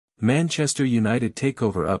Manchester United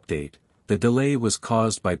takeover update. The delay was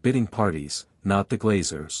caused by bidding parties, not the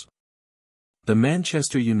Glazers. The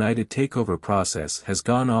Manchester United takeover process has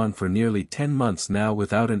gone on for nearly 10 months now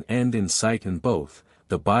without an end in sight, and both,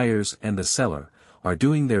 the buyers and the seller, are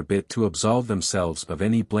doing their bit to absolve themselves of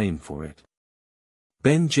any blame for it.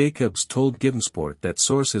 Ben Jacobs told Givesport that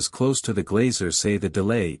sources close to the Glazers say the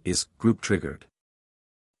delay is group-triggered.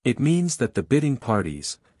 It means that the bidding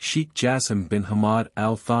parties, Sheikh Jassim bin Hamad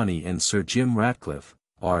Al Thani and Sir Jim Ratcliffe,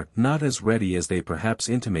 are not as ready as they perhaps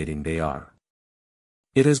intimating they are.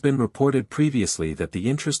 It has been reported previously that the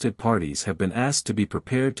interested parties have been asked to be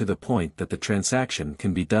prepared to the point that the transaction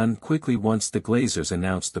can be done quickly once the Glazers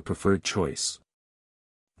announce the preferred choice.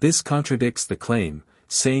 This contradicts the claim,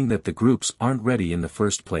 saying that the groups aren't ready in the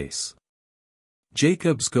first place.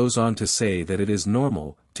 Jacobs goes on to say that it is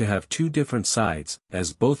normal to have two different sides,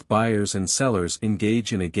 as both buyers and sellers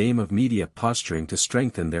engage in a game of media posturing to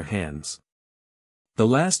strengthen their hands. The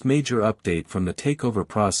last major update from the takeover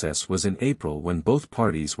process was in April, when both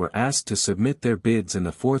parties were asked to submit their bids in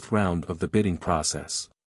the fourth round of the bidding process.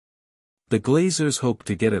 The Glazers hope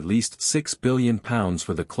to get at least £6 billion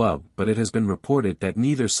for the club, but it has been reported that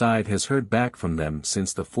neither side has heard back from them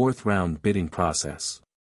since the fourth round bidding process.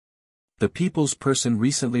 The People's Person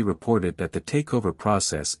recently reported that the takeover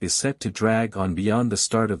process is set to drag on beyond the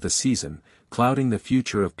start of the season, clouding the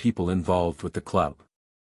future of people involved with the club.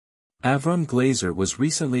 Avram Glazer was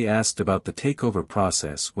recently asked about the takeover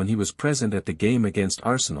process when he was present at the game against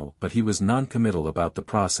Arsenal, but he was non-committal about the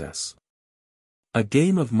process. A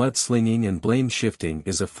game of mudslinging and blame-shifting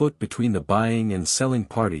is afoot between the buying and selling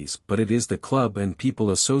parties, but it is the club and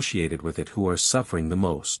people associated with it who are suffering the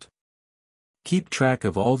most. Keep track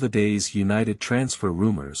of all the day's United transfer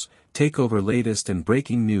rumors, takeover latest and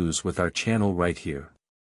breaking news with our channel right here.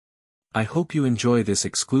 I hope you enjoy this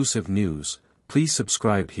exclusive news. Please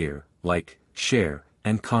subscribe here, like, share,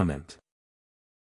 and comment.